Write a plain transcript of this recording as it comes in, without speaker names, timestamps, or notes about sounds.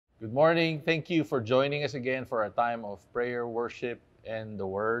Good morning. Thank you for joining us again for a time of prayer, worship, and the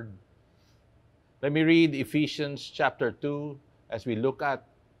Word. Let me read Ephesians chapter 2 as we look at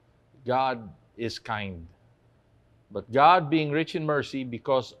God is kind. But God, being rich in mercy,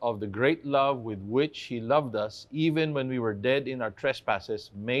 because of the great love with which He loved us, even when we were dead in our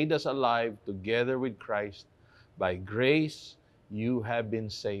trespasses, made us alive together with Christ. By grace you have been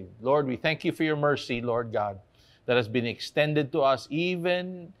saved. Lord, we thank you for your mercy, Lord God, that has been extended to us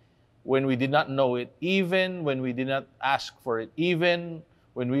even when we did not know it, even when we did not ask for it, even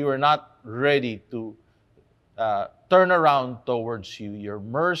when we were not ready to turn around towards you. Your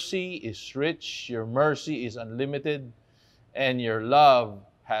mercy is rich, your mercy is unlimited, and your love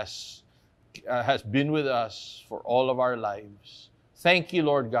has been with us for all of our lives. Thank you,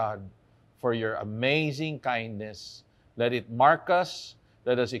 Lord God, for your amazing kindness. Let it mark us.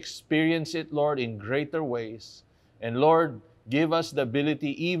 Let us experience it, Lord, in greater ways. And Lord, give us the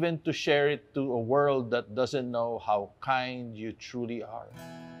ability even to share it to a world that doesn't know how kind you truly are.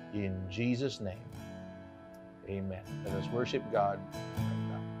 In Jesus' name, amen. Let us worship God right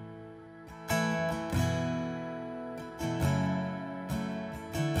now.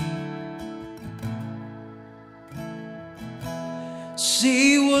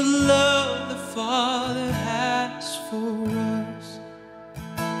 See what love the Father has for us,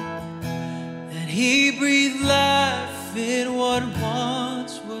 that He breathed life in what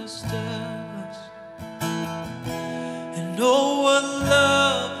once was dust, and know what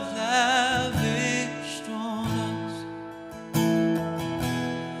love lavished on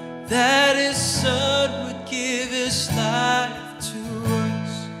us, that His Son would give His life to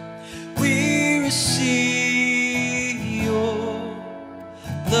us. We receive your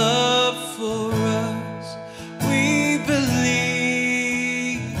love for us. We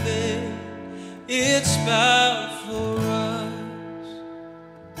believe it. It's powerful.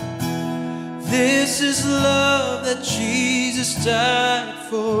 This is love, that Jesus died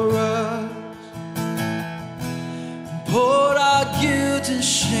for us, and poured our guilt and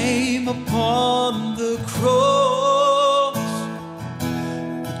shame upon the cross.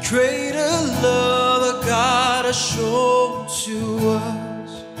 The greater love that God has shown to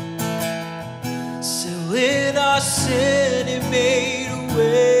us. Still in our sin, He made a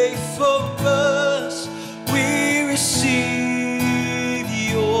way for us. We receive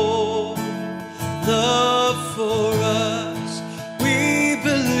love for us. We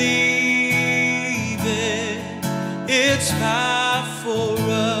believe it. It's power for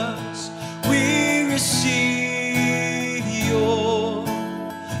us. We receive your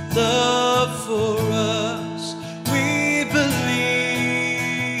love for us. We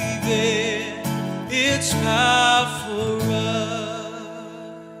believe it. It's power for us.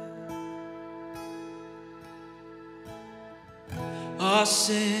 Our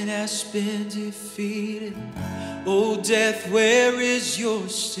sin has been defeated. Oh, death, where is your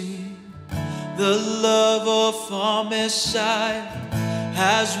sting? The love of our Messiah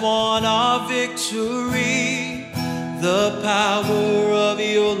has won our victory. The power of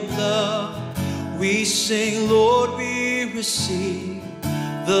your love, we sing, Lord, we receive.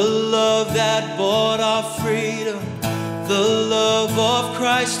 The love that bought our freedom, the love of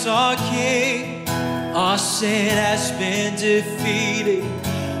Christ our King. Our sin has been defeated.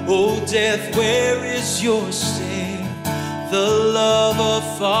 Oh, death, where is your sting? The love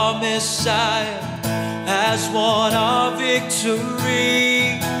of our Messiah has won our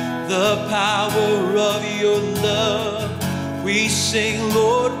victory. The power of your love, we sing,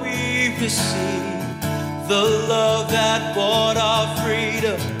 Lord, we receive. The love that bought our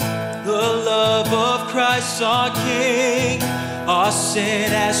freedom, the love of Christ our King. Our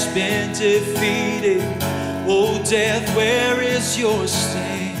sin has been defeated. Oh, death, where is your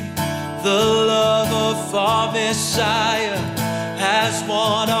sting? The love of our Messiah has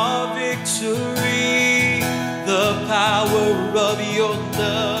won our victory. The power of your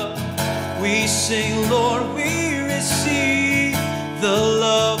love, we sing, Lord, we receive. The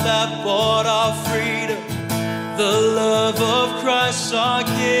love that bought our freedom, the love of Christ our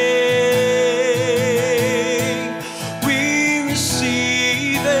King.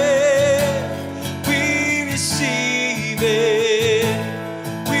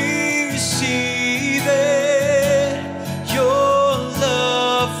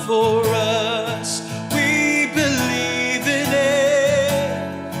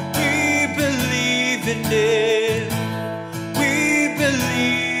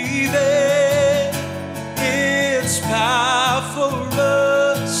 It's power for us.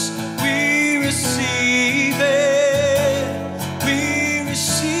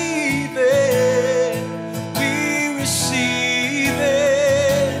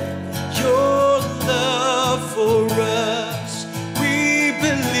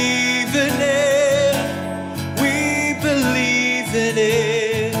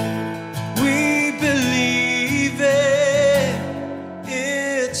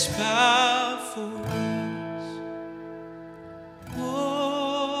 its power for us.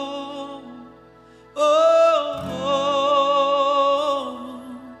 Oh, oh,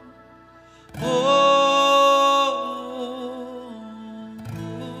 oh, oh.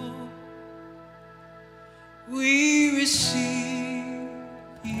 We receive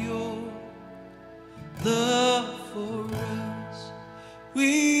your love for us.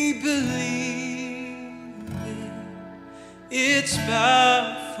 We believe in its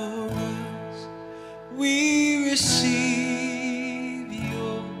power for us. We receive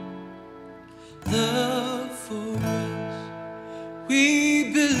your love for us.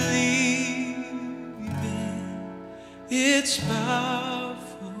 We believe in its power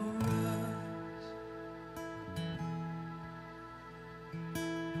for us.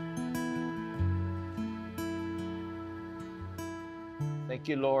 Thank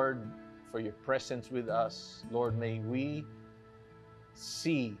you, Lord, for your presence with us. Lord, may we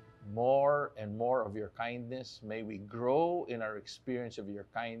see more and more of your kindness. May we grow in our experience of your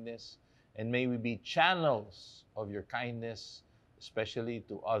kindness. And may we be channels of your kindness, especially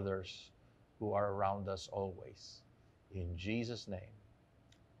to others who are around us always. In Jesus' name,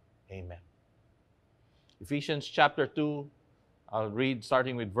 amen. Ephesians chapter 2, I'll read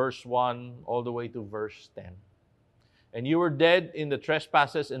starting with verse 1 all the way to verse 10. And you were dead in the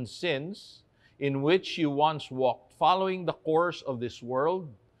trespasses and sins in which you once walked, following the course of this world,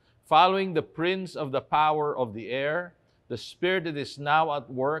 following the prince of the power of the air, the spirit that is now at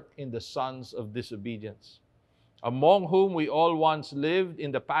work in the sons of disobedience, among whom we all once lived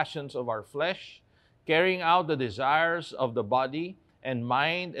in the passions of our flesh, carrying out the desires of the body and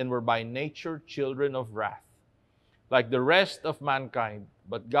mind, and were by nature children of wrath, like the rest of mankind.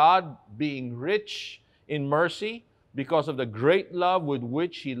 But God, being rich in mercy, because of the great love with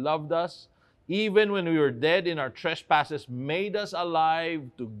which He loved us, even when we were dead in our trespasses, made us alive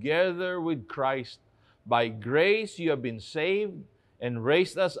together with Christ. By grace you have been saved, and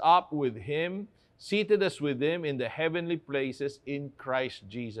raised us up with Him, seated us with Him in the heavenly places in Christ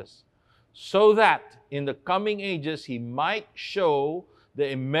Jesus, so that in the coming ages He might show the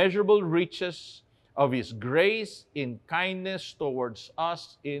immeasurable riches of His grace in kindness towards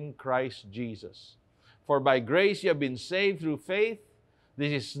us in Christ Jesus. For by grace you have been saved through faith.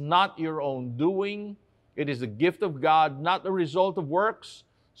 This is not your own doing. It is the gift of God, not the result of works,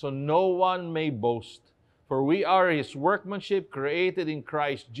 so no one may boast. For we are His workmanship, created in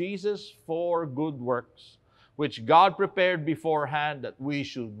Christ Jesus for good works, which God prepared beforehand that we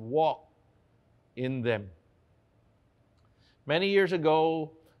should walk in them. Many years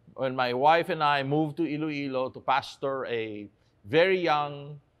ago, when my wife and I moved to Iloilo to pastor a very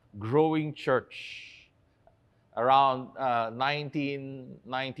young, growing church, around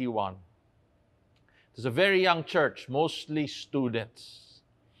 1991. It was a very young church, mostly students.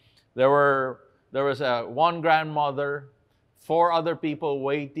 There was one grandmother, 4 other people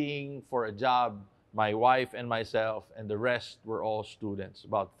waiting for a job, my wife and myself, and the rest were all students,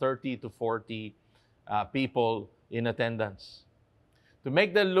 about 30 to 40 people in attendance. To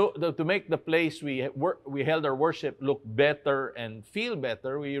make the place we held our worship look better and feel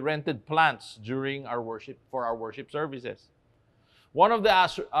better, we rented plants during our worship services. One of the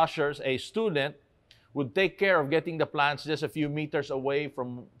ushers, a student, would take care of getting the plants just a few meters away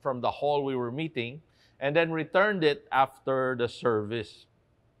from the hall we were meeting, and then returned it after the service.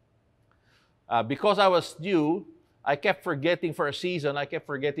 Because I was new, I kept forgetting for a season. I kept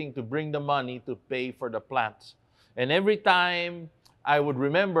forgetting to bring the money to pay for the plants, and every time I would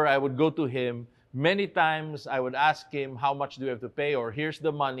remember, I would go to him. Many times I would ask him, how much do we have to pay? Or here's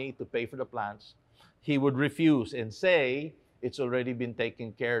the money to pay for the plants. He would refuse and say, it's already been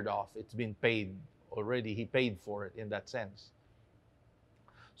taken care of. It's been paid already. He paid for it in that sense.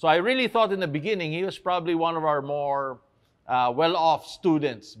 So I really thought in the beginning, he was probably one of our more well-off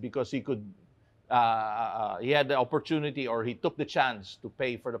students, because he had the opportunity, or he took the chance to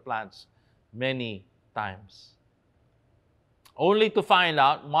pay for the plants many times. Only to find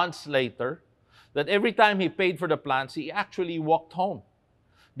out months later that every time he paid for the plants, he actually walked home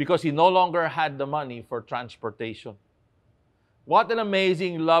because he no longer had the money for transportation. What an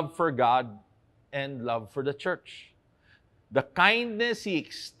amazing love for God and love for the church. The kindness he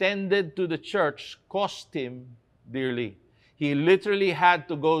extended to the church cost him dearly. He literally had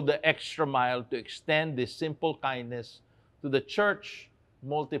to go the extra mile to extend this simple kindness to the church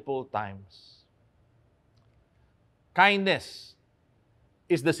multiple times. Kindness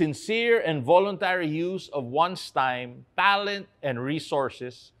is the sincere and voluntary use of one's time, talent, and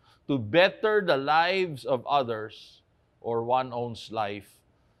resources to better the lives of others or one's own life.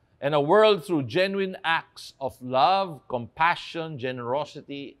 and a world through genuine acts of love, compassion,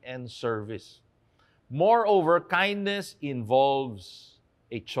 generosity, and service. Moreover, kindness involves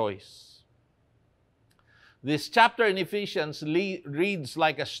a choice. This chapter in Ephesians reads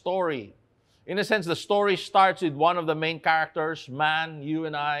like a story. In a sense, the story starts with one of the main characters, man, you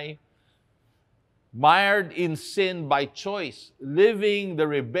and I, mired in sin by choice, living the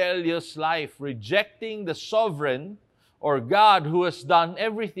rebellious life, rejecting the sovereign or God who has done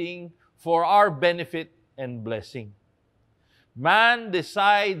everything for our benefit and blessing. Man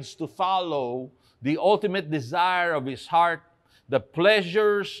decides to follow the ultimate desire of his heart, the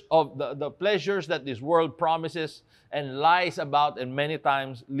pleasures that this world promises and lies about, and many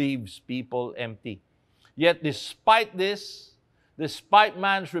times leaves people empty. Yet despite this, despite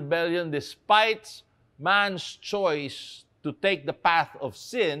man's rebellion, despite man's choice to take the path of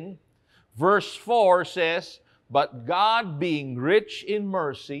sin, verse 4 says, "But God, being rich in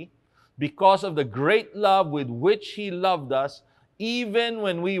mercy, because of the great love with which He loved us, even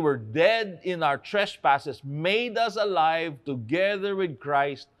when we were dead in our trespasses, made us alive together with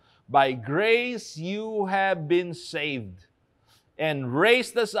Christ. By grace you have been saved, and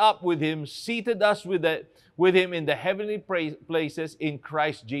raised us up with Him, seated us with Him in the heavenly places in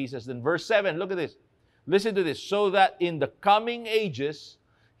Christ Jesus." Then verse 7, look at this. Listen to this. "So that in the coming ages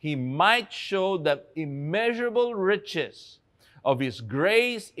He might show the immeasurable riches of His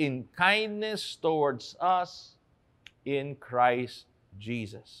grace in kindness towards us in Christ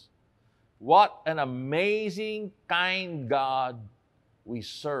Jesus." What an amazing, kind God we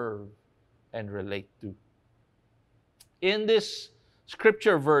serve and relate to. In this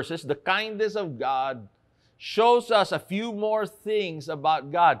scripture verses, the kindness of God shows us a few more things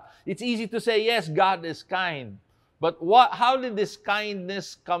about God. It's easy to say, yes, God is kind. But how did this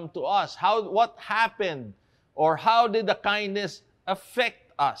kindness come to us? What happened? Or how did the kindness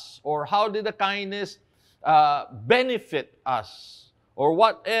affect us? Or how did the kindness benefit us? Or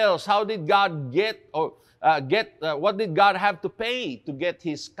what else? How did God what did God have to pay to get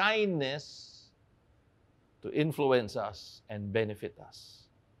His kindness to influence us and benefit us?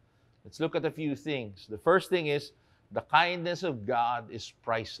 Let's look at a few things. The first thing is, the kindness of God is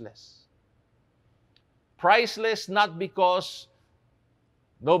priceless. Priceless not because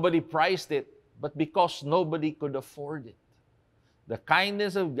nobody priced it, but because nobody could afford it. The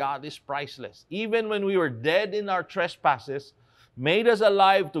kindness of God is priceless. Even when we were dead in our trespasses, made us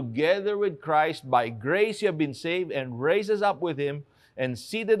alive together with Christ. By grace you have been saved, and raised us up with Him, and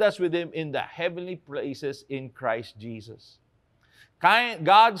seated us with Him in the heavenly places in Christ Jesus.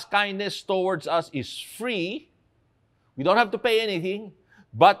 God's kindness towards us is free. We don't have to pay anything,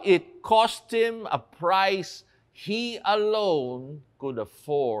 but it cost Him a price He alone could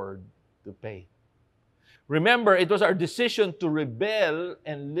afford to pay. Remember, it was our decision to rebel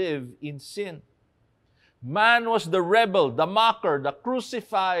and live in sin. Man was the rebel, the mocker, the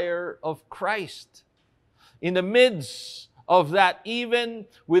crucifier of Christ. In the midst of that, even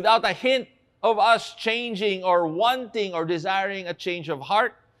without a hint of us changing or wanting or desiring a change of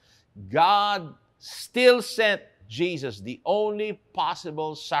heart, God still sent Jesus, the only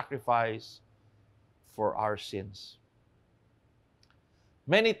possible sacrifice for our sins.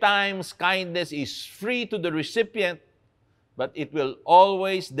 Many times, kindness is free to the recipient, but it will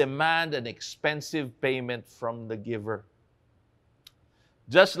always demand an expensive payment from the giver.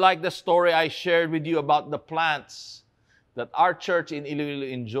 Just like the story I shared with you about the plants that our church in Iloilo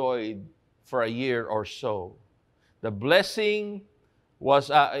enjoyed for a year or so. The blessing was,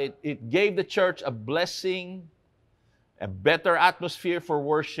 it gave the church a blessing, a better atmosphere for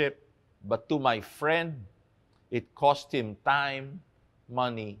worship, but to my friend, it cost him time,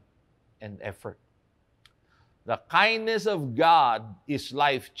 money, and effort. The kindness of God is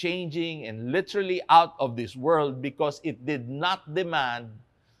life-changing and literally out of this world because it did not demand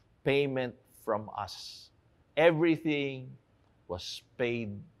payment from us. Everything was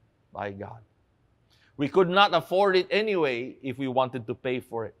paid by God. We could not afford it anyway if we wanted to pay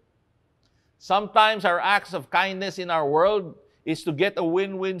for it. Sometimes our acts of kindness in our world is to get a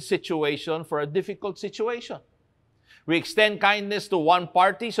win-win situation for a difficult situation. We extend kindness to one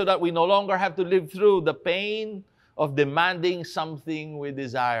party so that we no longer have to live through the pain of demanding something we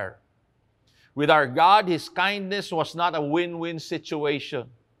desire. With our God, His kindness was not a win-win situation.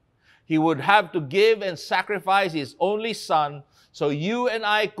 He would have to give and sacrifice His only Son so you and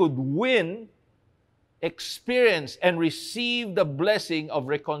I could win, experience, and receive the blessing of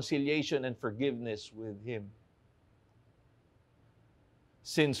reconciliation and forgiveness with Him.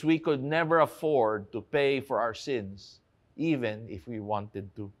 Since we could never afford to pay for our sins, even if we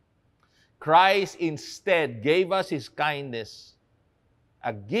wanted to. Christ instead gave us His kindness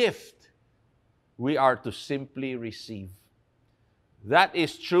a gift we are to simply receive. That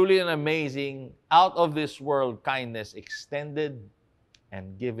is truly an amazing, out of this world kindness extended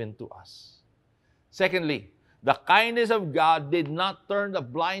and given to us. Secondly, the kindness of God did not turn a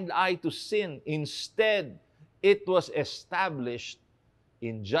blind eye to sin. Instead, it was established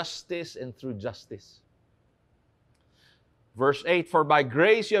in justice and through justice. Verse 8, for by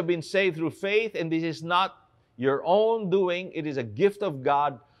grace you have been saved through faith, and this is not your own doing, it is a gift of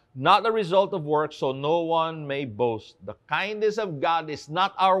God, not a result of work, so no one may boast. The kindness of God is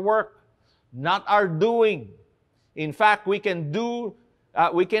not our work, not our doing. In fact, we cannot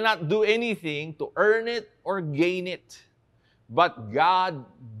do anything to earn it or gain it. But God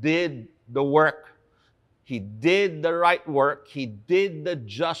did the work. He did the right work. He did the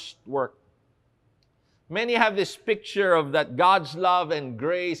just work. Many have this picture of that God's love and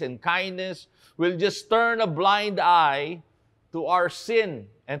grace and kindness will just turn a blind eye to our sin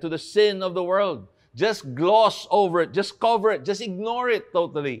and to the sin of the world. Just gloss over it, just cover it, just ignore it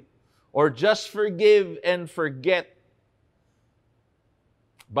totally, or just forgive and forget.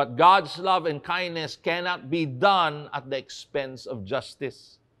 But God's love and kindness cannot be done at the expense of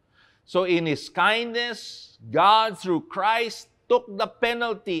justice. So in His kindness, God, through Christ, took the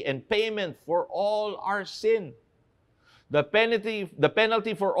penalty and payment for all our sin. The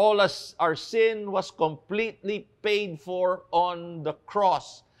penalty for all our sin was completely paid for on the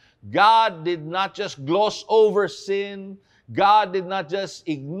cross. God did not just gloss over sin. God did not just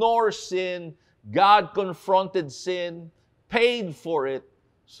ignore sin. God confronted sin, paid for it,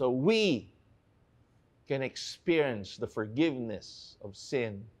 so we can experience the forgiveness of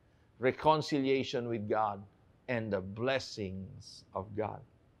sin, reconciliation with God, and the blessings of God.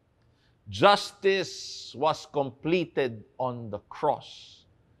 Justice was completed on the cross.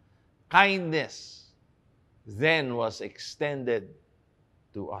 Kindness then was extended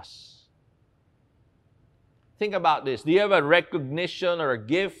to us. Think about this. Do you have a recognition or a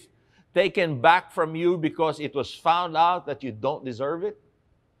gift taken back from you because it was found out that you don't deserve it?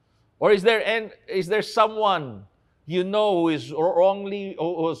 Or is there someone you know who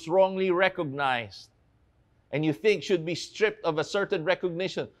was wrongly recognized and you think should be stripped of a certain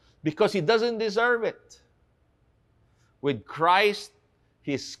recognition because he doesn't deserve it? With Christ,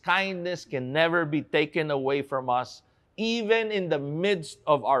 His kindness can never be taken away from us, even in the midst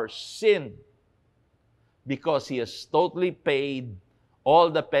of our sin, because He has totally paid all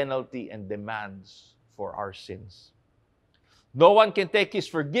the penalty and demands for our sins. No one can take His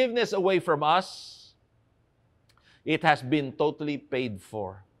forgiveness away from us. It has been totally paid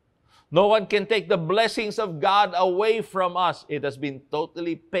for. No one can take the blessings of God away from us. It has been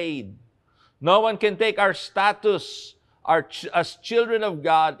totally paid. No one can take our status as children of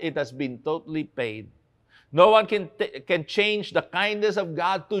God. It has been totally paid. No one can change the kindness of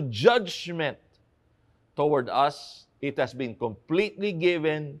God to judgment toward us. It has been completely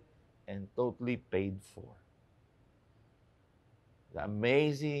given and totally paid for. The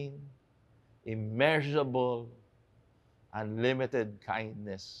amazing, immeasurable, unlimited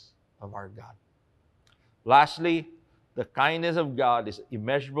kindness of our God. Lastly, the kindness of God is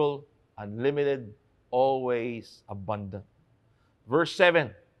immeasurable, unlimited, always abundant. Verse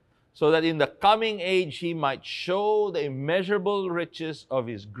 7, so that in the coming age He might show the immeasurable riches of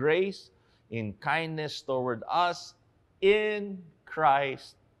His grace in kindness toward us in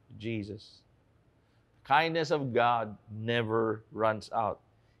Christ Jesus. Kindness of God never runs out.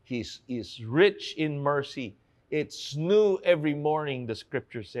 He is rich in mercy. It's new every morning, the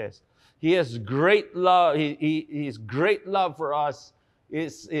Scripture says. He has great love. His great love for us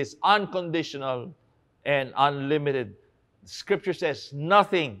is unconditional and unlimited. The Scripture says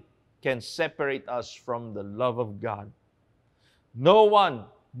nothing can separate us from the love of God.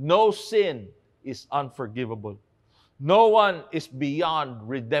 No sin is unforgivable. No one is beyond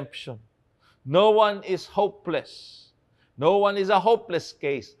redemption. No one is hopeless. No one is a hopeless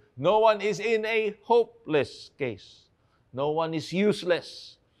case. No one is in a hopeless case. No one is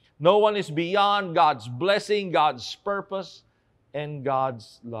useless. No one is beyond God's blessing, God's purpose, and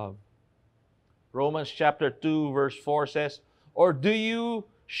God's love. Romans chapter 2 verse 4 says, or do you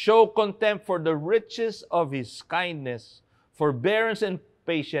show contempt for the riches of His kindness, forbearance and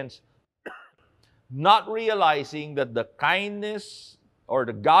patience, not realizing that the kindness or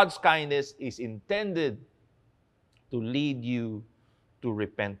the God's kindness is intended to lead you to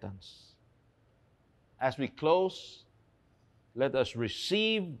repentance? As we close, let us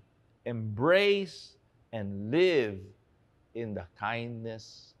receive, embrace, and live in the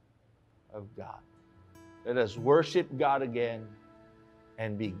kindness of God. Let us worship God again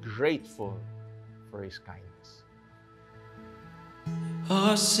and be grateful for His kindness.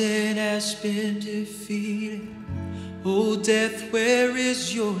 Our sin has been defeated. O death, where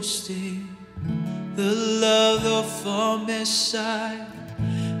is your sting? The love of our Messiah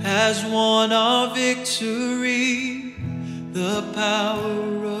has won our victory. The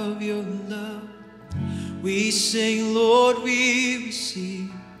power of your love, we sing, Lord, we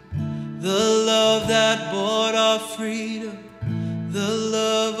receive. The love that bought our freedom, the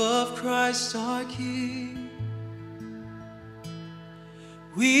love of Christ our King.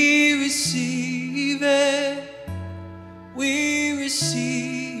 We receive it, we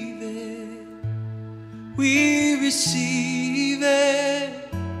receive it, we receive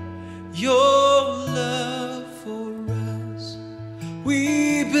it, your love for us.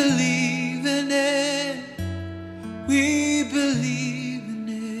 We believe in it, we believe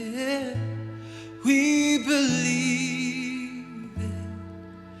in it, we believe it.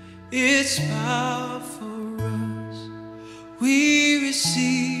 It's power for us. We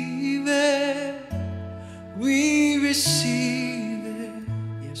receive it, we receive it.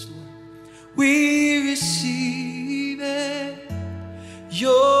 Yes, Lord. We receive it,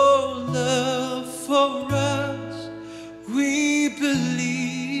 your love for us. We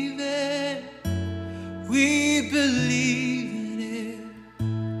believe it, we believe in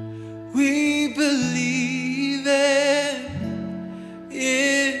it, we believe it.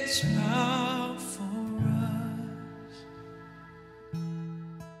 It's power for us.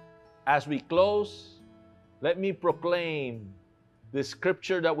 As we close, let me proclaim the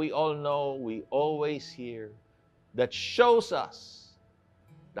scripture that we all know, we always hear, that shows us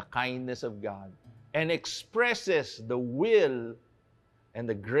the kindness of God and expresses the will and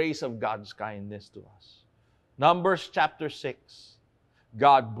the grace of God's kindness to us. Numbers chapter 6.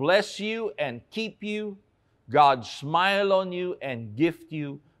 God bless you and keep you. God smile on you and gift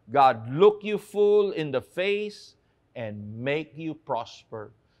you. God look you full in the face and make you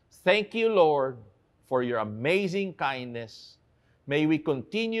prosper. Thank you, Lord, for your amazing kindness. May we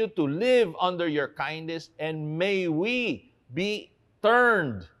continue to live under your kindness, and may we be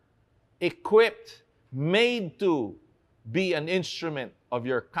turned, equipped, made to be an instrument of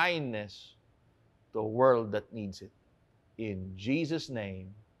your kindness to a world that needs it. In Jesus'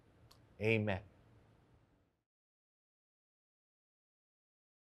 name, amen.